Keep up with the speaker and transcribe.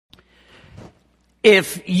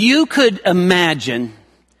If you could imagine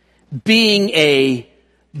being a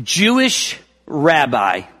Jewish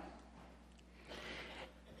rabbi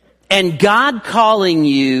and God calling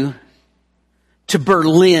you to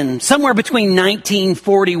Berlin, somewhere between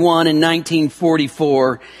 1941 and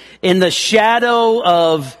 1944, in the shadow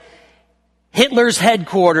of Hitler's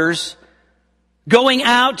headquarters, going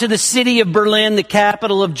out to the city of Berlin, the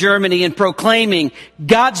capital of Germany, and proclaiming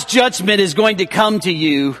God's judgment is going to come to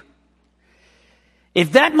you.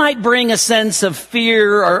 If that might bring a sense of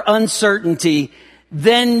fear or uncertainty,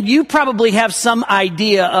 then you probably have some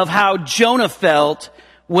idea of how Jonah felt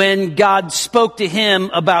when God spoke to him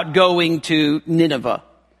about going to Nineveh.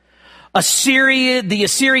 The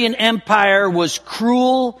Assyrian Empire was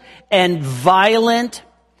cruel and violent.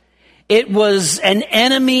 It was an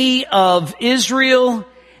enemy of Israel.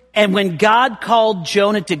 And when God called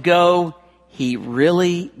Jonah to go, he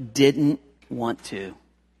really didn't want to.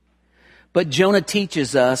 But Jonah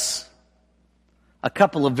teaches us a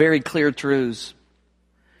couple of very clear truths.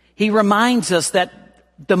 He reminds us that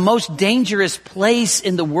the most dangerous place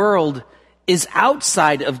in the world is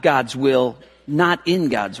outside of God's will, not in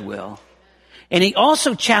God's will. And he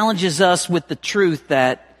also challenges us with the truth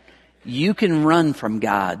that you can run from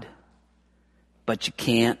God, but you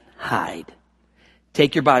can't hide.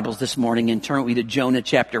 Take your Bibles this morning and turn with me to Jonah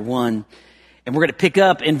chapter 1. And we're going to pick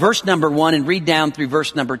up in verse number 1 and read down through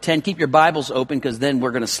verse number 10. Keep your Bibles open because then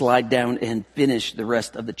we're going to slide down and finish the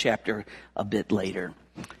rest of the chapter a bit later.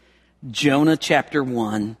 Jonah chapter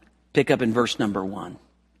 1, pick up in verse number 1.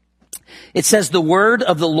 It says, "The word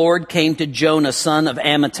of the Lord came to Jonah, son of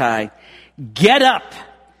Amittai. Get up,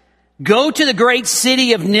 go to the great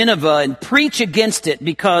city of Nineveh and preach against it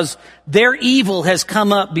because their evil has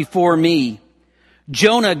come up before me."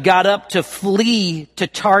 Jonah got up to flee to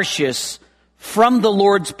Tarshish from the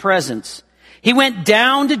Lord's presence. He went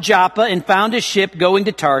down to Joppa and found a ship going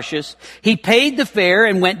to Tarshish. He paid the fare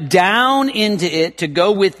and went down into it to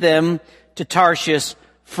go with them to Tarshish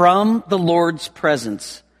from the Lord's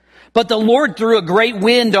presence. But the Lord threw a great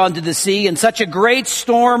wind onto the sea, and such a great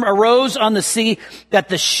storm arose on the sea that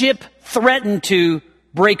the ship threatened to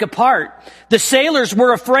break apart. The sailors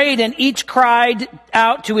were afraid, and each cried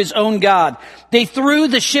out to his own God. They threw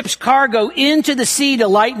the ship's cargo into the sea to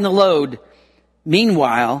lighten the load.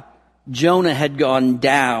 Meanwhile, Jonah had gone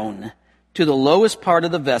down to the lowest part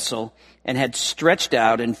of the vessel and had stretched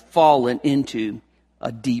out and fallen into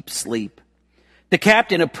a deep sleep. The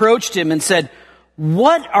captain approached him and said,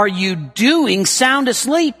 "What are you doing sound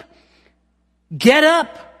asleep? Get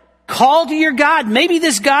up, call to your God. Maybe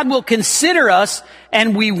this God will consider us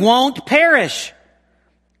and we won't perish."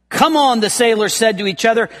 "Come on," the sailors said to each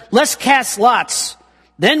other, "let's cast lots.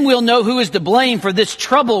 Then we'll know who is to blame for this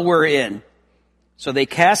trouble we're in." So they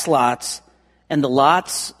cast lots, and the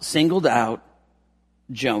lots singled out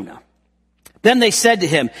Jonah. Then they said to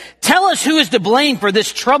him, "Tell us who is to blame for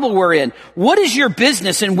this trouble we're in. What is your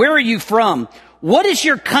business and where are you from? What is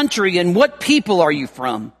your country and what people are you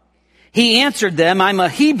from?" He answered them, "I'm a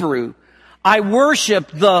Hebrew. I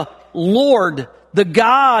worship the Lord, the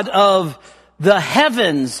God of the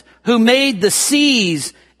heavens, who made the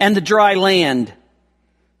seas and the dry land."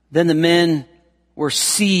 Then the men were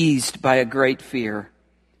seized by a great fear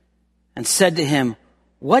and said to him,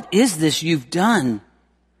 "What is this you've done?"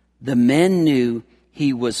 The men knew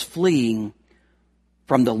he was fleeing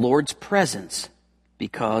from the Lord's presence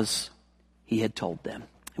because he had told them.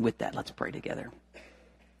 And with that, let's pray together.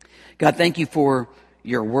 God, thank you for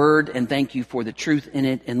your word and thank you for the truth in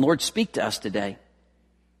it. And Lord, speak to us today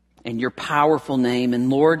in your powerful name. And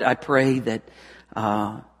Lord, I pray that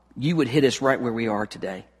you would hit us right where we are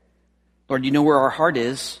today. Lord, you know where our heart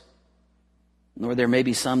is. Lord, there may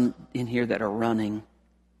be some in here that are running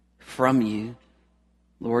from you.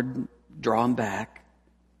 Lord, draw them back.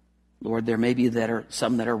 Lord, there may be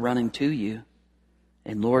some that are running to you.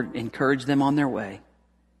 And Lord, encourage them on their way.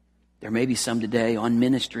 There may be some today on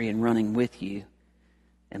ministry and running with you.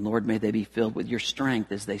 And Lord, may they be filled with your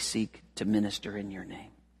strength as they seek to minister in your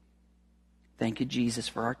name. Thank you, Jesus,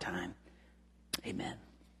 for our time. Amen.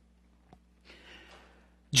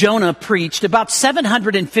 Jonah preached about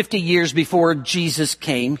 750 years before Jesus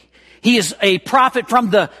came. He is a prophet from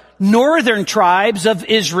the northern tribes of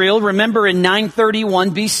Israel. Remember in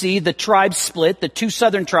 931 BC, the tribes split, the two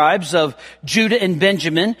southern tribes of Judah and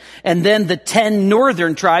Benjamin, and then the 10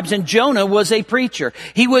 northern tribes, and Jonah was a preacher.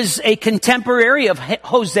 He was a contemporary of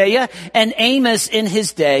Hosea and Amos in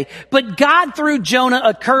his day, but God threw Jonah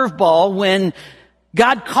a curveball when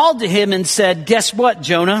God called to him and said, "Guess what,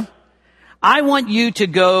 Jonah? I want you to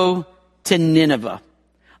go to Nineveh.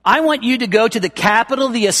 I want you to go to the capital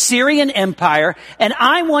of the Assyrian Empire, and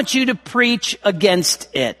I want you to preach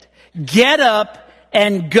against it. Get up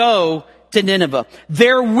and go to Nineveh.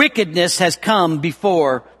 Their wickedness has come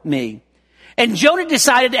before me. And Jonah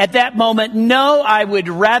decided at that moment, no, I would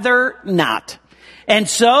rather not. And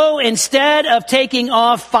so instead of taking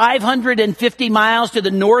off 550 miles to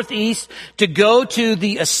the northeast to go to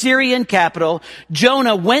the Assyrian capital,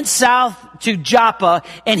 Jonah went south to Joppa,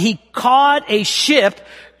 and he caught a ship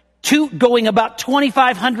going about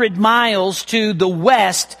 2,500 miles to the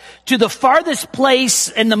west, to the farthest place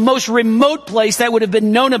and the most remote place that would have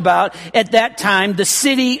been known about at that time, the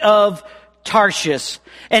city of Tarshish.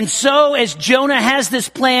 And so as Jonah has this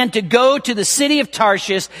plan to go to the city of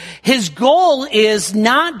Tarshish, his goal is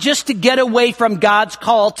not just to get away from God's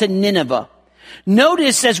call to Nineveh.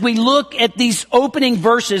 Notice as we look at these opening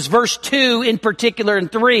verses, verse 2 in particular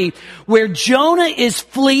and 3, where Jonah is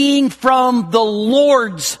fleeing from the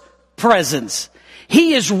Lord's presence.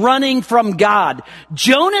 He is running from God.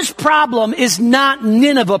 Jonah's problem is not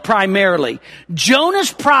Nineveh primarily.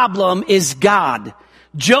 Jonah's problem is God.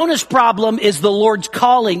 Jonah's problem is the Lord's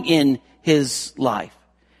calling in his life.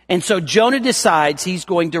 And so Jonah decides he's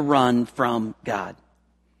going to run from God.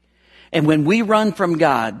 And when we run from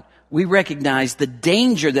God, we recognize the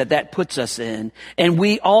danger that puts us in. And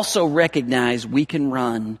we also recognize we can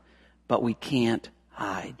run, but we can't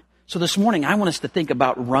hide. So this morning, I want us to think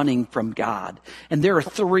about running from God. And there are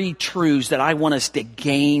 3 truths that I want us to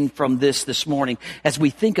gain from this morning as we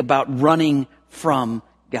think about running from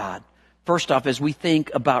God. First off, as we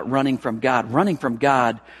think about running from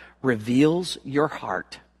God reveals your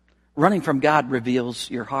heart. Running from God reveals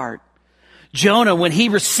your heart. Jonah, when he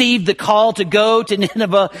received the call to go to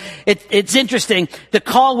Nineveh, it's interesting. The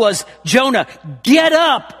call was, Jonah, get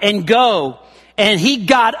up and go. And he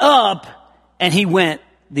got up and he went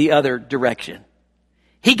the other direction.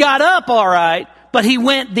 He got up all right, but he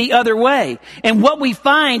went the other way. And what we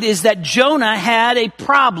find is that Jonah had a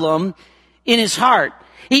problem in his heart.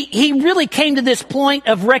 He really came to this point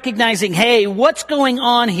of recognizing, hey, what's going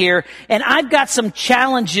on here? And I've got some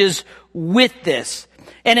challenges with this.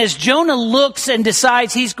 And as Jonah looks and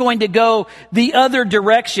decides he's going to go the other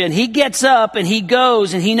direction, he gets up and he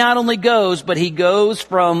goes, and he not only goes, but he goes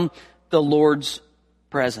from the Lord's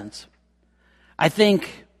presence. I think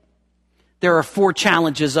there are 4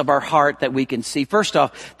 challenges of our heart that we can see. First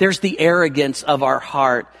off, there's the arrogance of our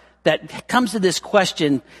heart that comes to this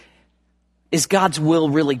question, is God's will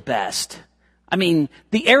really best? I mean,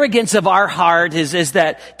 the arrogance of our heart is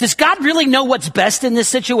that, does God really know what's best in this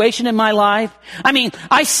situation in my life? I mean,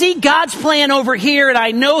 I see God's plan over here, and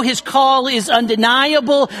I know His call is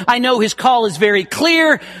undeniable. I know His call is very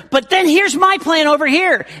clear. But then here's my plan over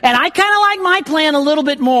here, and I kind of like my plan a little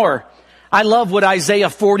bit more. I love what Isaiah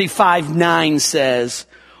 45:9 says.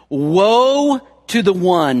 Woe to the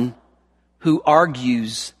one who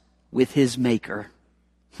argues with his maker.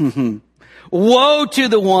 Woe to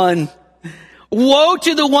the one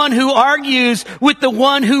who argues with the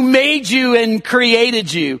one who made you and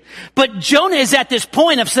created you. But Jonah is at this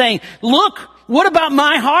point of saying, look, what about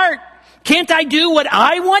my heart? Can't I do what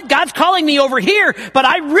I want? God's calling me over here, but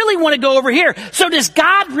I really want to go over here. So does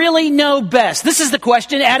God really know best? This is the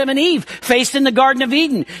question Adam and Eve faced in the Garden of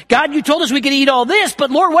Eden. God, you told us we could eat all this,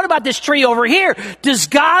 but Lord, what about this tree over here? Does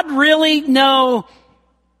God really know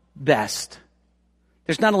best?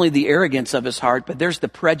 There's not only the arrogance of his heart, but there's the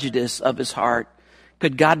prejudice of his heart.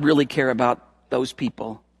 Could God really care about those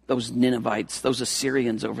people, those Ninevites, those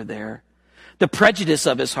Assyrians over there? The prejudice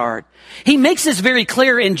of his heart. He makes this very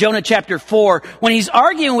clear in Jonah chapter 4 when he's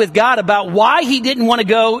arguing with God about why he didn't want to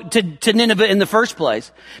go to Nineveh in the first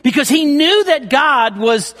place. Because he knew that God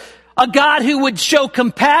was a God who would show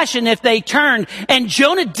compassion if they turned. And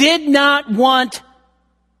Jonah did not want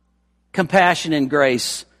compassion and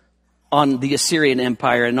grace on the Assyrian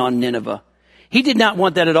Empire and on Nineveh. He did not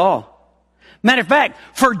want that at all. Matter of fact,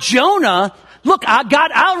 for Jonah, look,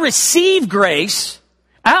 God, I'll receive grace.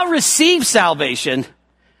 I'll receive salvation,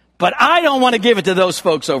 but I don't want to give it to those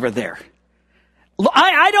folks over there.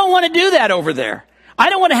 I don't want to do that over there.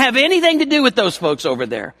 I don't want to have anything to do with those folks over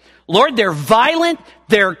there. Lord, they're violent,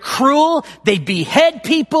 they're cruel, they behead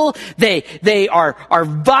people, they are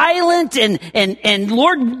violent, and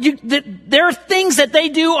Lord, there are things that they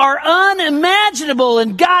do are unimaginable,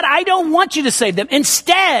 and God, I don't want you to save them.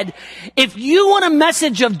 Instead, if you want a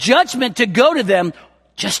message of judgment to go to them,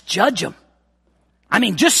 just judge them. I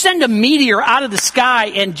mean, just send a meteor out of the sky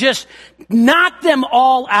and just knock them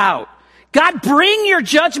all out. God, bring your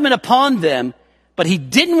judgment upon them. But he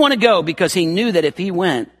didn't want to go because he knew that if he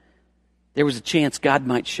went, there was a chance God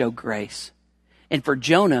might show grace. And for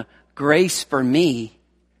Jonah, grace for me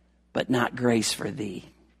but not grace for thee.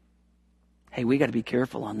 Hey, we got to be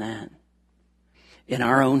careful on that. In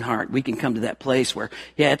our own heart, we can come to that place where,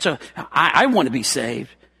 yeah, I want to be saved,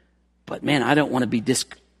 but man, I don't want to be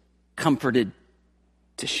discomforted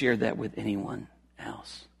to share that with anyone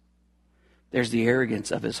else. There's the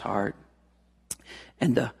arrogance of his heart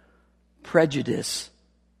and the prejudice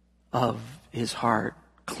of his heart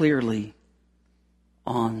clearly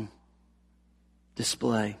on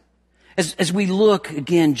display. As we look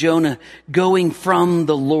again, Jonah going from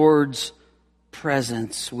the Lord's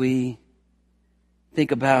presence, we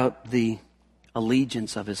think about the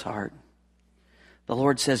allegiance of his heart. The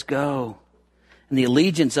Lord says, go. And the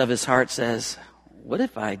allegiance of his heart says, what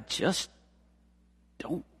if I just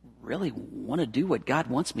don't really want to do what God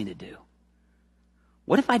wants me to do?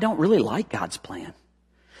 What if I don't really like God's plan?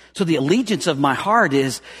 So the allegiance of my heart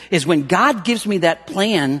is when God gives me that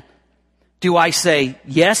plan, do I say,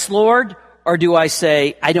 yes, Lord? Or do I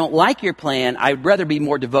say, I don't like your plan. I'd rather be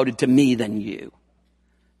more devoted to me than you.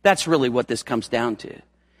 That's really what this comes down to.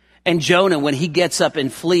 And Jonah, when he gets up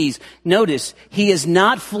and flees, notice he is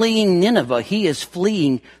not fleeing Nineveh. He is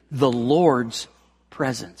fleeing the Lord's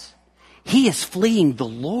presence. He is fleeing the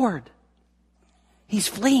Lord. He's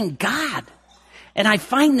fleeing God. And I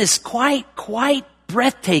find this quite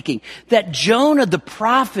breathtaking that Jonah the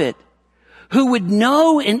prophet, who would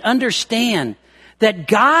know and understand that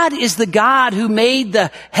God is the God who made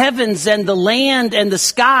the heavens and the land and the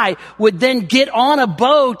sky, would then get on a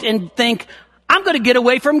boat and think, I'm going to get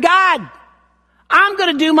away from God. I'm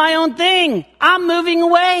going to do my own thing. I'm moving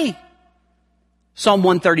away. Psalm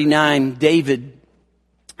 139, David,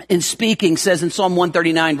 in speaking, says in Psalm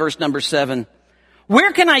 139, verse number 7,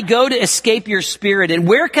 where can I go to escape your spirit? And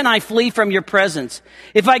where can I flee from your presence?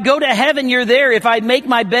 If I go to heaven, you're there. If I make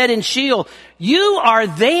my bed in Sheol, you are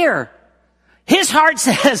there. His heart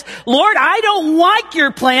says, Lord, I don't like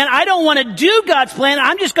your plan. I don't want to do God's plan.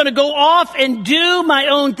 I'm just going to go off and do my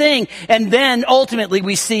own thing. And then ultimately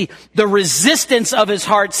we see the resistance of his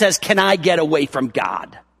heart says, can I get away from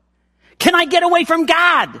God? Can I get away from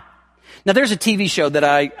God? Now there's a TV show that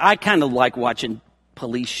I kind of like watching,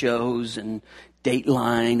 police shows and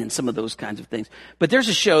Dateline and some of those kinds of things. But there's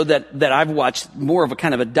a show that I've watched, more of a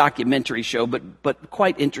kind of a documentary show, but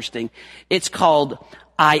quite interesting. It's called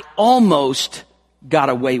I Almost Got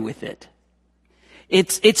Away with It.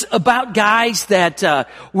 It's about guys that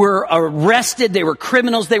were arrested. They were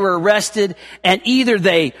criminals. They were arrested, and either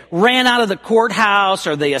they ran out of the courthouse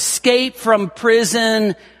or they escaped from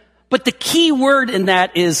prison. But the key word in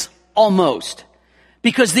that is almost.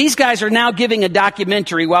 Because these guys are now giving a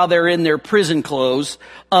documentary while they're in their prison clothes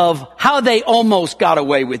of how they almost got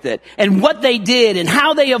away with it and what they did and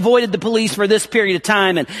how they avoided the police for this period of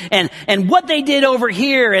time and what they did over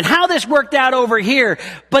here and how this worked out over here.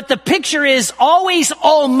 But the picture is always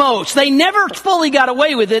almost. They never fully got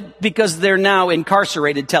away with it because they're now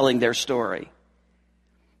incarcerated telling their story.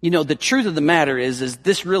 You know, the truth of the matter is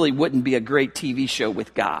this really wouldn't be a great TV show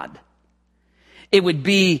with God. It would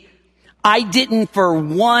be, I didn't for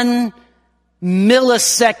 1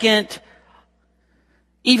 millisecond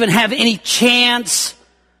even have any chance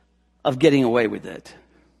of getting away with it.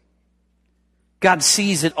 God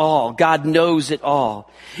sees it all. God knows it all.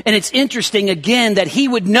 And it's interesting again that he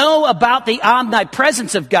would know about the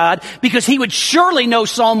omnipresence of God because he would surely know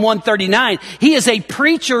Psalm 139. He is a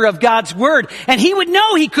preacher of God's word, and he would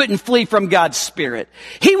know he couldn't flee from God's spirit.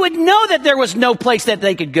 He would know that there was no place that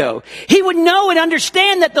they could go. He would know and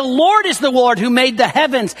understand that the Lord is the Lord who made the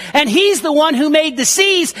heavens, and he's the one who made the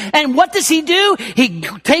seas. And what does he do? He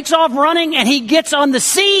takes off running and he gets on the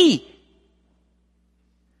sea.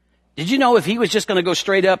 Did you know if he was just going to go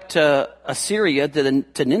straight up to Assyria,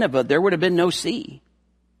 to Nineveh, there would have been no sea?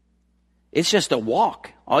 It's just a walk.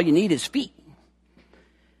 All you need is feet.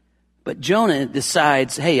 But Jonah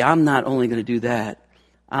decides, hey, I'm not only going to do that,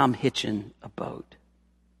 I'm hitching a boat.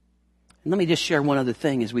 And let me just share one other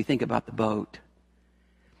thing as we think about the boat.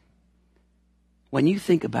 When you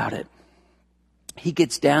think about it, he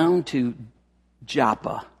gets down to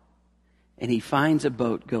Joppa and he finds a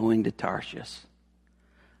boat going to Tarshish.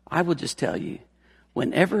 I will just tell you,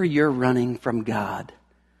 whenever you're running from God,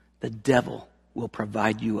 the devil will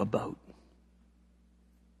provide you a boat.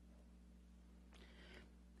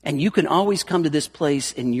 And you can always come to this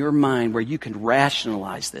place in your mind where you can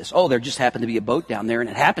rationalize this. Oh, there just happened to be a boat down there and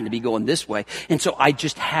it happened to be going this way. And so I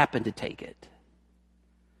just happened to take it.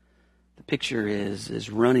 The picture is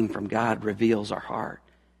running from God reveals our heart.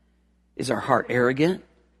 Is our heart arrogant?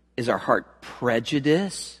 Is our heart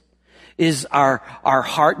prejudiced? Is our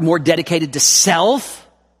heart more dedicated to self?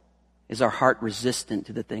 Is our heart resistant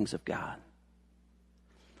to the things of God?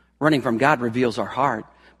 Running from God reveals our heart.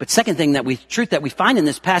 But second thing truth that we find in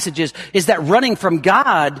this passage is that running from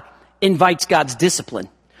God invites God's discipline.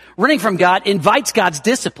 Running from God invites God's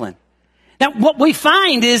discipline. Now, what we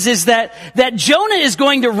find is that Jonah is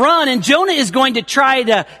going to run and Jonah is going to try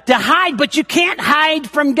to hide, but you can't hide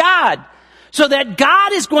from God. So that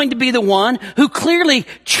God is going to be the one who clearly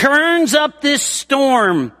churns up this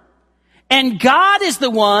storm. And God is the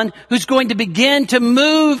one who's going to begin to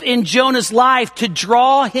move in Jonah's life to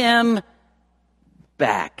draw him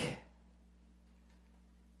back.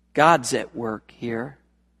 God's at work here.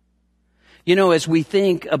 You know, as we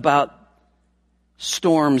think about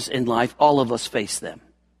storms in life, all of us face them.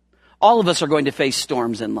 All of us are going to face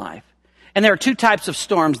storms in life. And there are two types of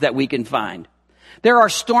storms that we can find. There are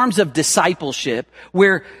storms of discipleship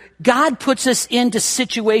where God puts us into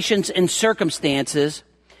situations and circumstances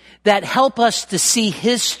that help us to see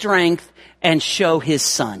His strength and show His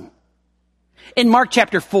Son. In Mark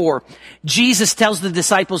chapter 4, Jesus tells the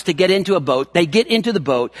disciples to get into a boat. They get into the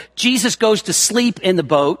boat. Jesus goes to sleep in the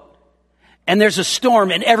boat. And there's a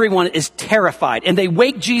storm and everyone is terrified. And they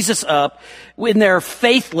wake Jesus up in their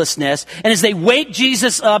faithlessness. And as they wake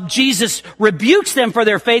Jesus up, Jesus rebukes them for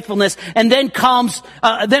their faithfulness and then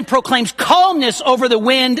proclaims calmness over the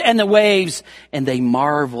wind and the waves. And they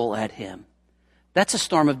marvel at Him. That's a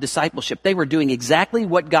storm of discipleship. They were doing exactly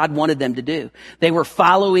what God wanted them to do. They were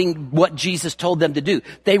following what Jesus told them to do.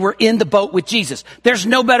 They were in the boat with Jesus. There's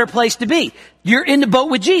no better place to be. You're in the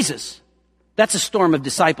boat with Jesus. That's a storm of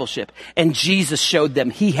discipleship. And Jesus showed them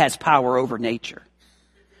He has power over nature.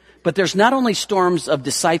 But there's not only storms of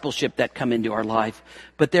discipleship that come into our life,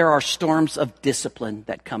 but there are storms of discipline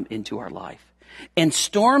that come into our life. And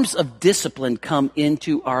storms of discipline come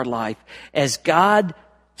into our life as God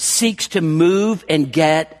seeks to move and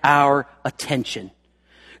get our attention.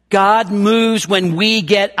 God moves when we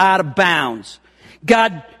get out of bounds.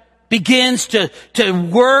 God begins to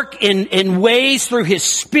work in ways through His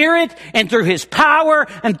Spirit and through His power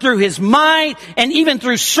and through His might and even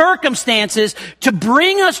through circumstances to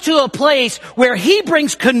bring us to a place where He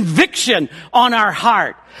brings conviction on our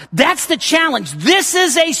heart. That's the challenge. This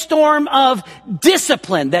is a storm of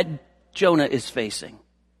discipline that Jonah is facing.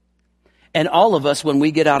 And all of us, when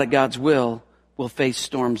we get out of God's will face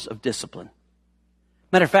storms of discipline.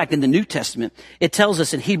 Matter of fact, in the New Testament, it tells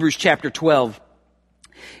us in Hebrews chapter 12,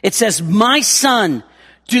 it says, "My son,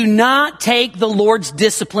 do not take the Lord's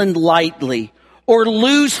discipline lightly or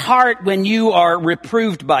lose heart when you are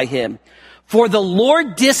reproved by Him. For the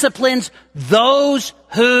Lord disciplines those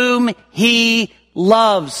whom He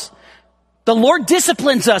loves." The Lord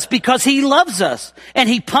disciplines us because He loves us, and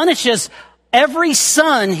He punishes every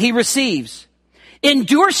son He receives.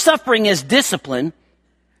 Endure suffering as discipline.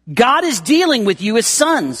 God is dealing with you as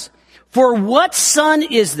sons. For what son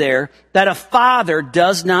is there that a father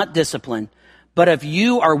does not discipline? But if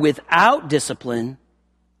you are without discipline,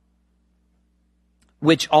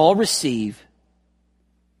 which all receive,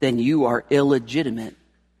 then you are illegitimate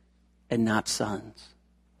and not sons.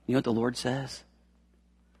 You know what the Lord says?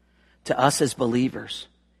 To us as believers,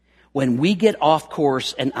 when we get off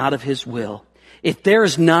course and out of His will, if there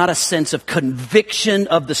is not a sense of conviction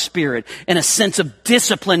of the Spirit and a sense of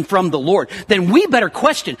discipline from the Lord, then we better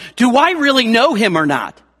question, do I really know Him or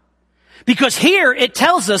not? Because here it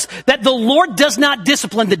tells us that the Lord does not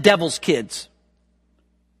discipline the devil's kids.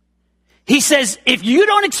 He says, if you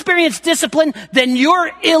don't experience discipline, then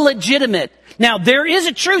you're illegitimate. Now, there is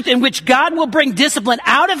a truth in which God will bring discipline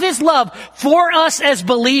out of His love for us as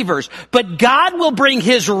believers, but God will bring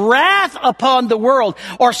His wrath upon the world,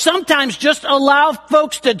 or sometimes just allow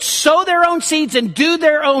folks to sow their own seeds and do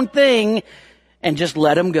their own thing and just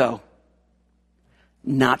let them go.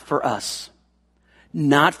 Not for us.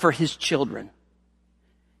 Not for His children.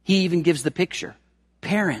 He even gives the picture.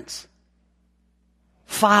 Parents.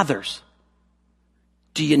 Fathers.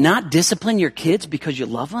 Do you not discipline your kids because you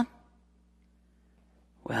love them?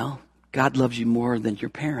 Well, God loves you more than your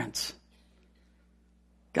parents.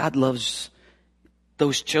 God loves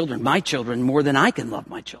those children, my children, more than I can love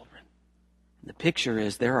my children. And the picture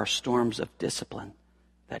is there are storms of discipline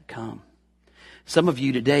that come. Some of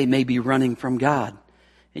you today may be running from God,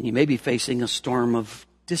 and you may be facing a storm of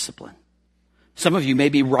discipline. Some of you may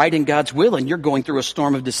be right in God's will, and you're going through a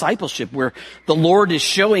storm of discipleship where the Lord is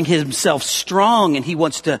showing Himself strong, and He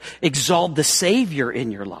wants to exalt the Savior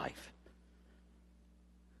in your life.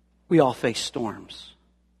 We all face storms.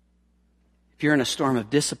 If you're in a storm of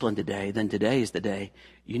discipline today, then today is the day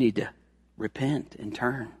you need to repent and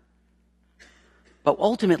turn. But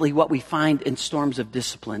ultimately, what we find in storms of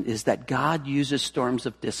discipline is that God uses storms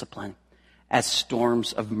of discipline as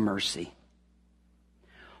storms of mercy.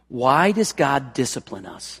 Why does God discipline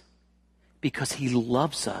us? because he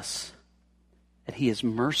loves us and he is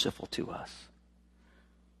merciful to us.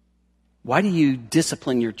 Why do you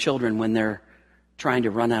discipline your children when they're trying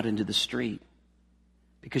to run out into the street?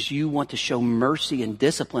 Because you want to show mercy and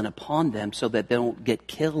discipline upon them so that they don't get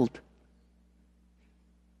killed.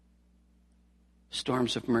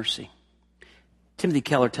 Storms of mercy. Timothy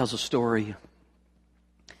Keller tells a story.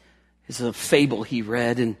 It's a fable he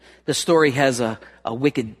read, and the story has a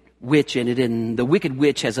wicked witch in it, and the wicked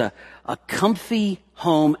witch has a comfy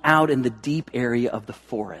home out in the deep area of the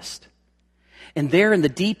forest. And there in the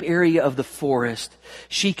deep area of the forest,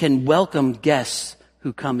 she can welcome guests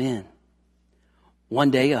who come in.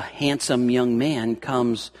 One day, a handsome young man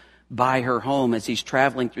comes by her home as he's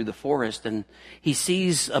traveling through the forest, and he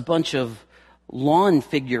sees a bunch of lawn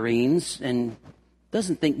figurines and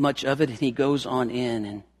doesn't think much of it, and he goes on in.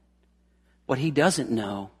 And what he doesn't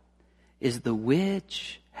know is the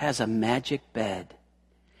witch has a magic bed.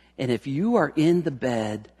 And if you are in the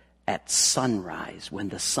bed at sunrise when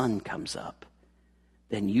the sun comes up,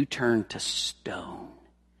 then you turn to stone,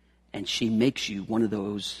 and she makes you one of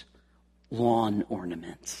those lawn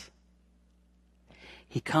ornaments.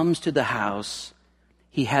 He comes to the house,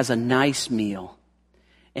 he has a nice meal,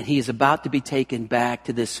 and he is about to be taken back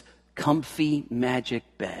to this comfy magic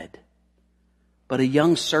bed. But a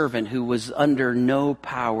young servant who was under no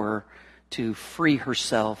power to free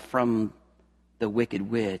herself from the wicked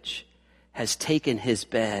witch has taken his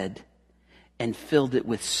bed and filled it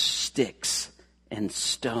with sticks and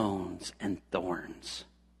stones and thorns.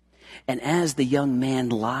 And as the young man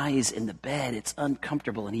lies in the bed, it's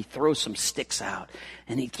uncomfortable, and he throws some sticks out,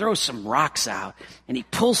 and he throws some rocks out, and he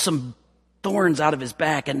pulls some thorns out of his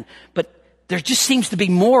back, but there just seems to be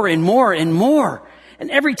more and more and more. And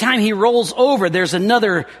every time he rolls over, there's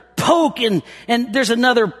another poke, and there's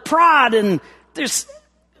another prod, and there's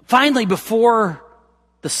finally, before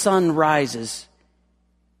the sun rises,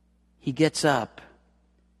 he gets up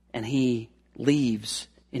and he leaves,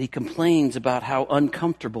 and he complains about how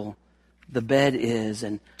uncomfortable the bed is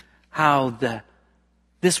and how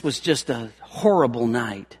this was just a horrible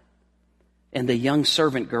night. And the young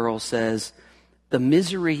servant girl says, "The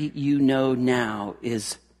misery you know now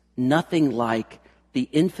is nothing like the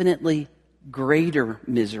infinitely greater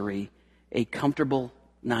misery a comfortable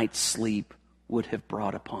night's sleep would have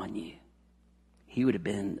brought upon you." He would have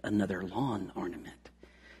been another lawn ornament.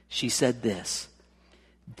 She said this,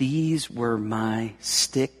 "These were my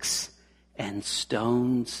sticks and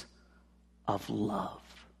stones of love."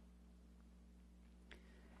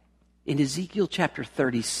 In Ezekiel chapter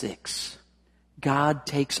 36, God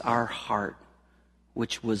takes our heart,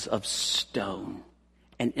 which was of stone,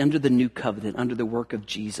 and under the new covenant, under the work of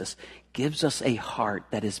Jesus, gives us a heart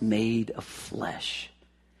that is made of flesh,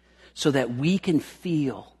 so that we can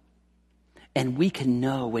feel and we can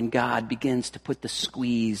know when God begins to put the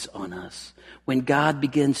squeeze on us, when God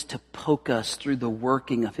begins to poke us through the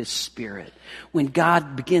working of His Spirit, when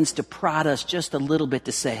God begins to prod us just a little bit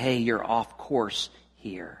to say, "Hey, you're off course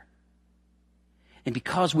here." And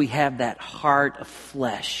because we have that heart of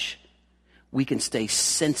flesh, we can stay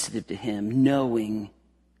sensitive to Him, knowing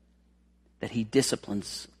that He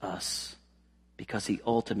disciplines us because He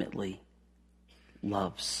ultimately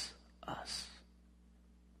loves us.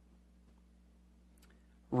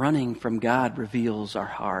 Running from God reveals our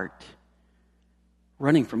heart.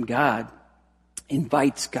 Running from God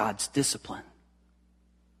invites God's discipline.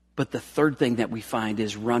 But the third thing that we find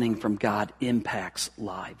is running from God impacts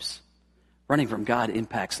lives. Running from God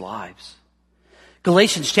impacts lives.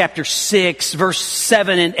 Galatians chapter 6, verse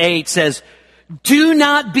 7 and 8 says, "Do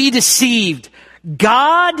not be deceived.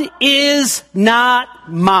 God is not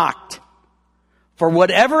mocked. For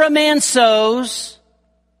whatever a man sows,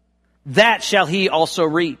 that shall he also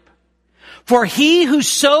reap. For he who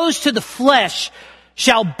sows to the flesh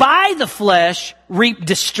shall by the flesh reap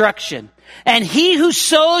destruction. And he who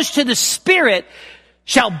sows to the Spirit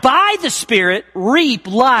shall by the Spirit reap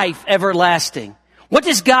life everlasting." What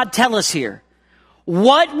does God tell us here?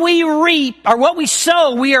 What we reap, or what we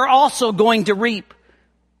sow, we are also going to reap.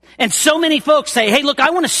 And so many folks say, "Hey, look,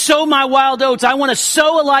 I want to sow my wild oats. I want to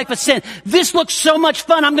sow a life of sin. This looks so much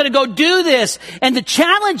fun. I'm going to go do this." And the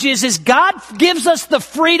challenge is God gives us the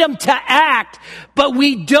freedom to act, but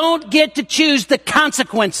we don't get to choose the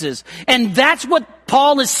consequences. And that's what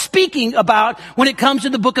Paul is speaking about when it comes to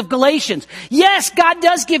the book of Galatians. Yes, God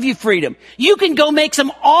does give you freedom. You can go make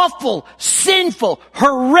some awful, sinful,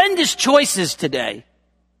 horrendous choices today.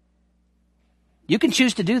 You can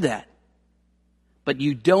choose to do that. But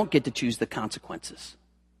you don't get to choose the consequences.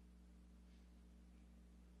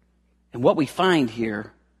 And what we find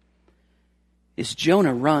here is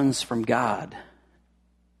Jonah runs from God,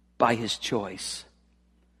 by his choice,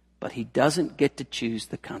 but he doesn't get to choose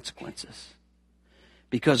the consequences.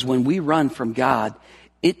 Because when we run from God,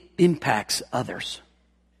 it impacts others.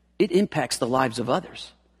 It impacts the lives of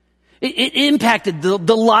others. It impacted the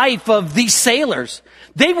life of these sailors.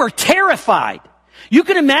 They were terrified. You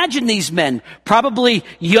can imagine these men, probably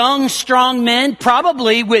young, strong men,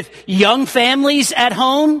 probably with young families at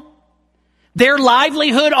home, their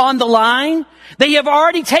livelihood on the line. They have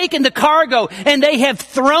already taken the cargo and they have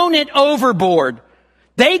thrown it overboard.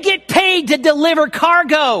 They get paid to deliver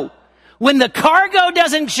cargo. When the cargo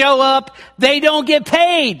doesn't show up, they don't get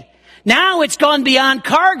paid. Now it's gone beyond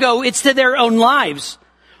cargo, it's to their own lives.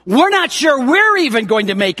 We're not sure we're even going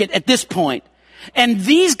to make it at this point. And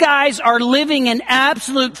these guys are living in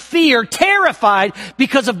absolute fear, terrified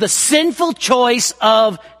because of the sinful choice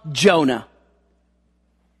of Jonah.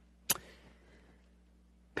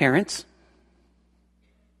 Parents,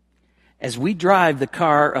 as we drive the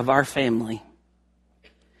car of our family,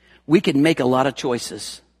 we can make a lot of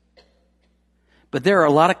choices. But there are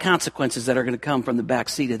a lot of consequences that are going to come from the back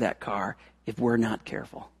seat of that car if we're not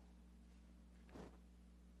careful.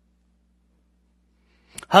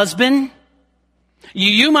 Husband,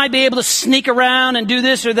 you might be able to sneak around and do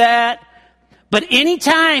this or that, but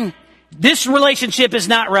anytime this relationship is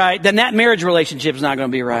not right, then that marriage relationship is not going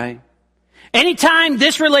to be right. Anytime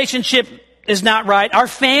this relationship is not right, our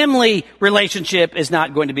family relationship is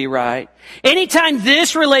not going to be right. Anytime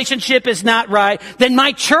this relationship is not right, then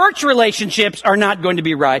my church relationships are not going to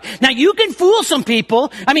be right. Now you can fool some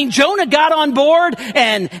people. I mean, Jonah got on board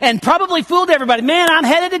and probably fooled everybody. Man, I'm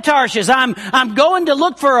headed to Tarshish. I'm going to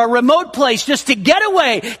look for a remote place just to get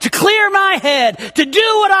away, to clear my head, to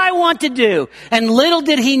do what I want to do. And little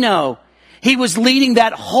did he know, he was leading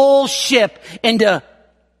that whole ship into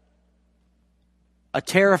a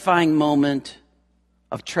terrifying moment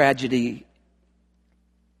of tragedy,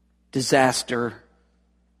 disaster,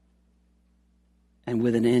 and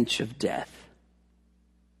with an inch of death.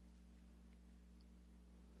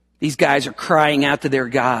 These guys are crying out to their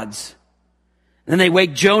gods. And then they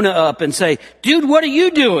wake Jonah up and say, dude, what are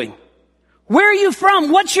you doing? Where are you from?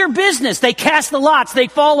 What's your business? They cast the lots. They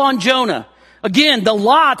fall on Jonah. Again, the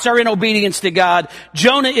lots are in obedience to God.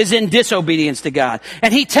 Jonah is in disobedience to God.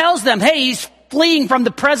 And he tells them, hey, he's fleeing from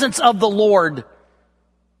the presence of the Lord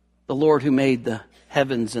who made the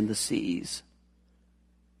heavens and the seas.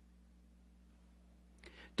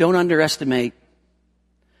 Don't underestimate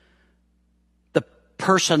the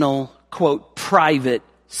personal, quote, private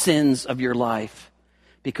sins of your life,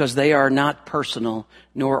 because they are not personal,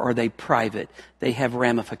 nor are they private. They have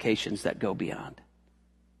ramifications that go beyond.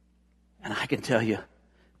 And I can tell you,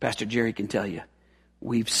 Pastor Jerry can tell you,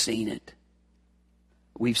 we've seen it.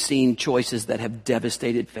 We've seen choices that have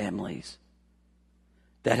devastated families,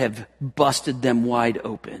 that have busted them wide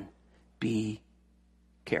open. Be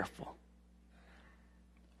careful.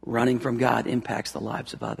 Running from God impacts the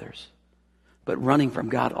lives of others. But running from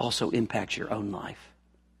God also impacts your own life.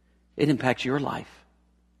 It impacts your life.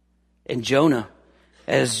 And Jonah,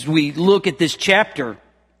 as we look at this chapter,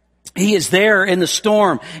 he is there in the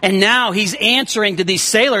storm. And now he's answering to these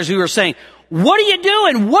sailors who are saying, what are you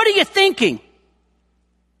doing? What are you thinking?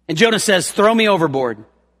 And Jonah says, throw me overboard.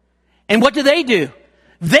 And what do?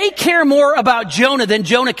 They care more about Jonah than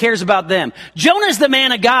Jonah cares about them. Jonah's the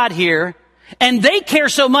man of God here, and they care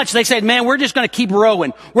so much. They said, man, we're just going to keep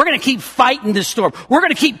rowing. We're going to keep fighting this storm. We're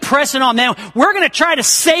going to keep pressing on. Man, we're going to try to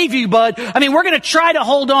save you, bud. I mean, we're going to try to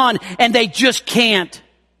hold on, and they just can't.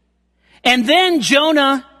 And then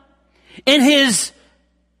Jonah, in his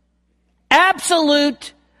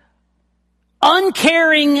absolute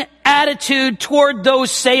uncaring attitude toward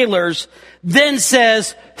those sailors, then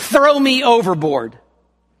says, throw me overboard.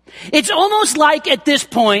 It's almost like at this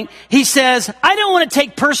point, he says, I don't want to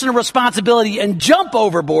take personal responsibility and jump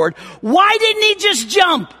overboard. Why didn't he just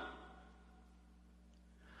jump?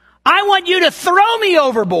 I want you to throw me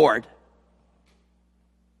overboard.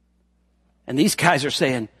 And these guys are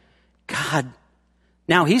saying, God,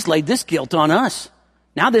 now he's laid this guilt on us.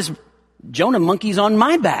 Now this Jonah monkey's on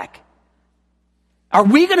my back. Are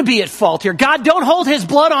we going to be at fault here? God, don't hold his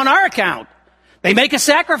blood on our account. They make a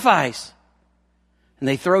sacrifice. And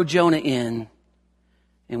they throw Jonah in.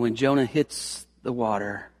 And when Jonah hits the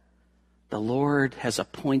water, the Lord has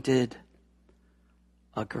appointed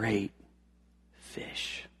a great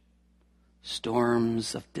fish.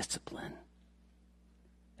 Storms of discipline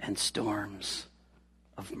and storms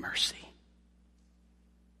of mercy.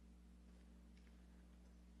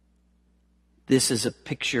 This is a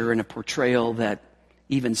picture and a portrayal that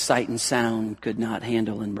even sight and sound could not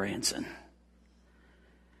handle in Branson.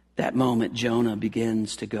 That moment, Jonah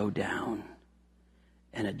begins to go down.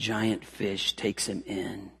 and a giant fish takes him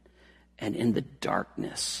in. And in the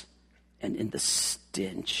darkness and in the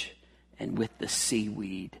stench and with the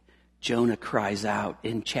seaweed, Jonah cries out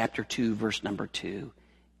in chapter 2, verse number 2,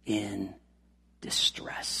 in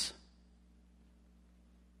distress.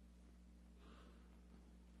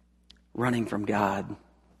 Running from God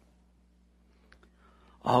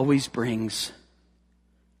always brings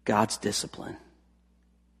God's discipline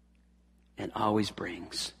and always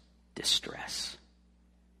brings distress.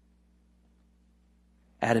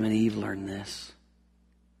 Adam and Eve learned this.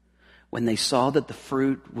 When they saw that the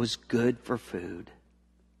fruit was good for food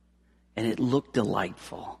and it looked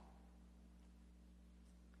delightful,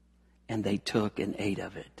 and they took and ate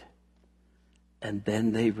of it, and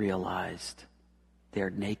then they realized their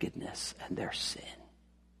nakedness and their sin.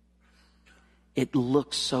 It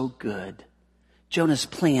looked so good. Jonah's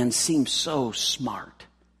plan seemed so smart.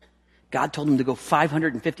 God told him to go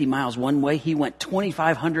 550 miles one way. He went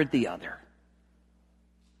 2,500 the other.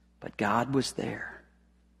 But God was there.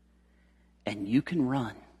 And you can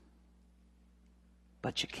run,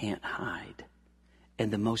 but you can't hide.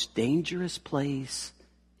 And the most dangerous place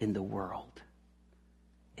in the world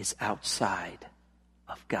is outside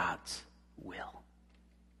of God's will.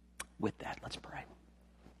 With that, let's pray.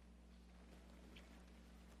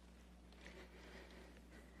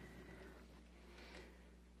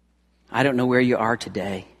 I don't know where you are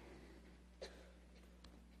today,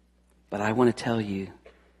 but I want to tell you,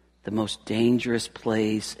 the most dangerous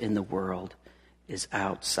place in the world is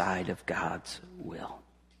outside of God's will.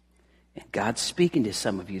 And God's speaking to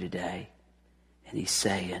some of you today, and He's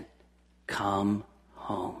saying, come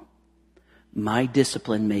home. My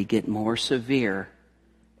discipline may get more severe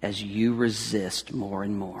as you resist more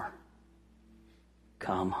and more.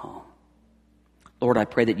 Come home. Lord, I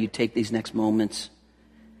pray that you take these next moments.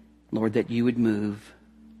 Lord, that you would move.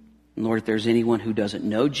 Lord, if there's anyone who doesn't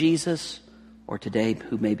know Jesus, or today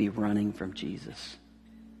who may be running from Jesus,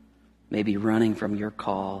 may be running from your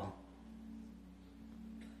call.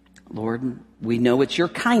 Lord, we know it's your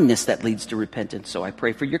kindness that leads to repentance, so I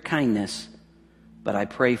pray for your kindness, but I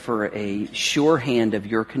pray for a sure hand of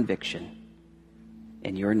your conviction.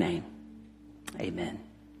 In your name, amen.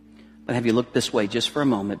 But have you look this way just for a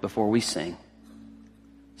moment before we sing.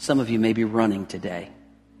 Some of you may be running today.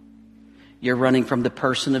 You're running from the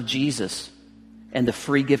person of Jesus and the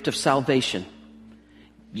free gift of salvation.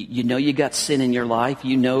 You know you got sin in your life.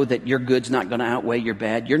 You know that your good's not going to outweigh your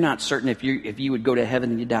bad. You're not certain if you would go to heaven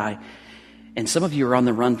and you die. And some of you are on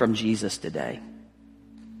the run from Jesus today.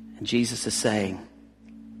 And Jesus is saying,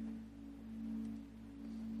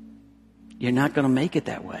 you're not going to make it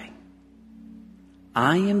that way.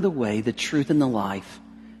 I am the way, the truth, and the life.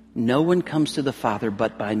 No one comes to the Father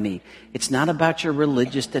but by me. It's not about your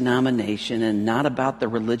religious denomination and not about the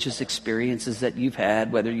religious experiences that you've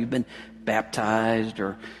had, whether you've been baptized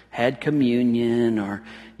or had communion or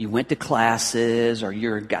you went to classes or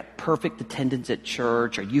you've got perfect attendance at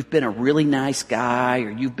church or you've been a really nice guy or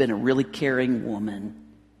you've been a really caring woman.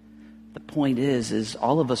 The point is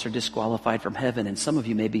all of us are disqualified from heaven, and some of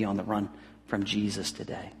you may be on the run from Jesus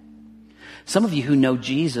today. Some of you who know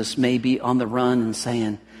Jesus may be on the run and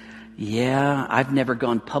saying, yeah, I've never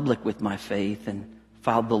gone public with my faith and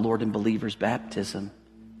followed the Lord in believer's baptism.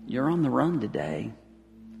 You're on the run today.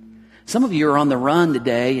 Some of you are on the run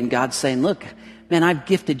today, and God's saying, look, man, I've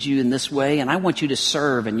gifted you in this way, and I want you to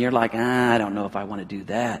serve. And you're like, I don't know if I want to do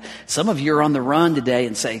that. Some of you are on the run today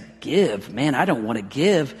and say, give. Man, I don't want to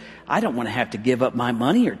give. I don't want to have to give up my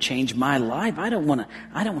money or change my life.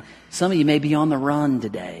 Some of you may be on the run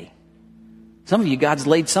today. Some of you, God's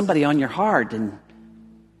laid somebody on your heart, and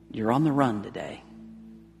you're on the run today.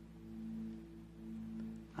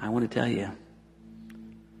 I want to tell you,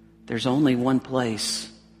 there's only one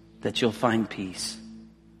place that you'll find peace.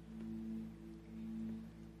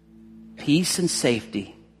 Peace and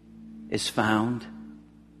safety is found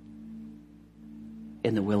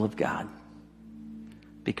in the will of God,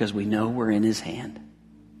 because we know we're in His hand.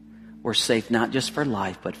 We're safe not just for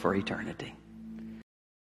life, but for eternity.